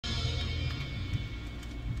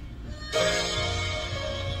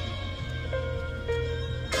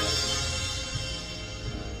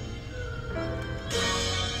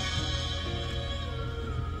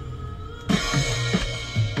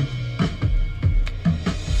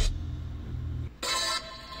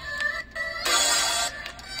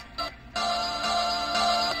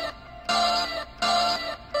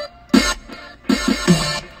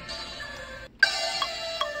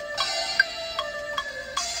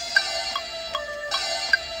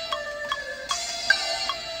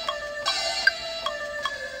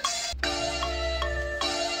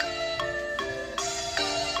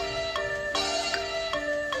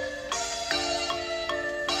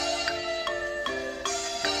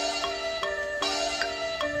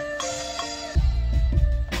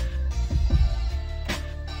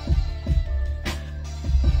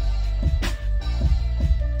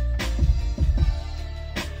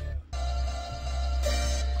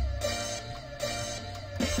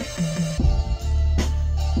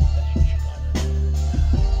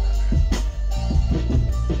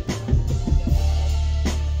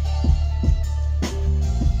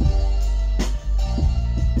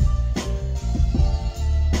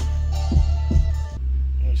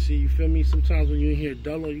shit, you feel me? Sometimes when you're in here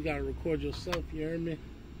dolo, you gotta record yourself, you hear me?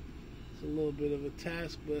 It's a little bit of a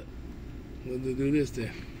task, but let's do this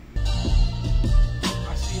then.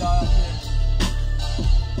 I see y'all out there.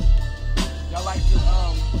 Y'all like to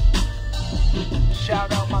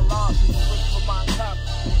shout out my losses and look for my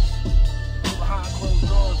accomplishments. Behind closed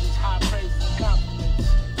doors is high praises and compliments.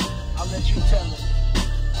 I'll let you tell it.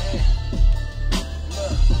 Yeah.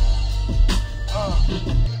 Look.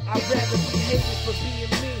 I'd rather be hated for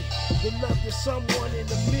being me than love to someone in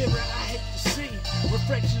the mirror I hate to see.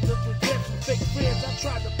 Reflections of regret from fake friends I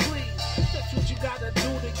try to please. That's what you gotta do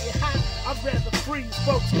to get hot. I'd rather freeze.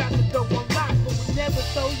 Folks got the door unlocked, but we never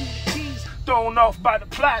throw you the keys. Thrown off by the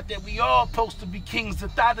plot that we all supposed to be kings. The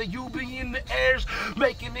thought of you being in the airs,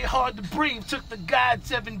 making it hard to breathe. Took the God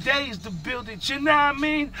 7 days to build it, you know what I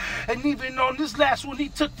mean? And even on this last one, he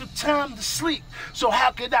took the time to sleep. So how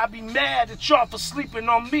could I be mad at y'all for sleeping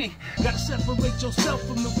on me? Gotta separate yourself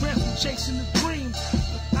from the rest and chasing the dream.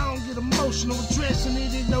 But I don't get emotional addressing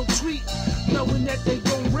it in no tweet. Knowing that they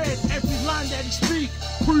gon' read every line that he speak.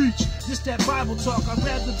 Preach, this that Bible talk. I'd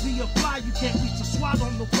rather be a fly, you can't reach the swat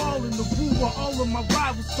on the wall in the room where all of my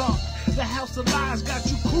rivals talk. The house of lies got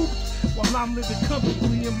you cooped while I'm living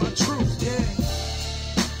comfortably in my truth. Yeah.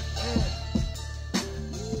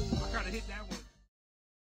 I gotta hit that one.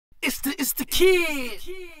 It's the kid.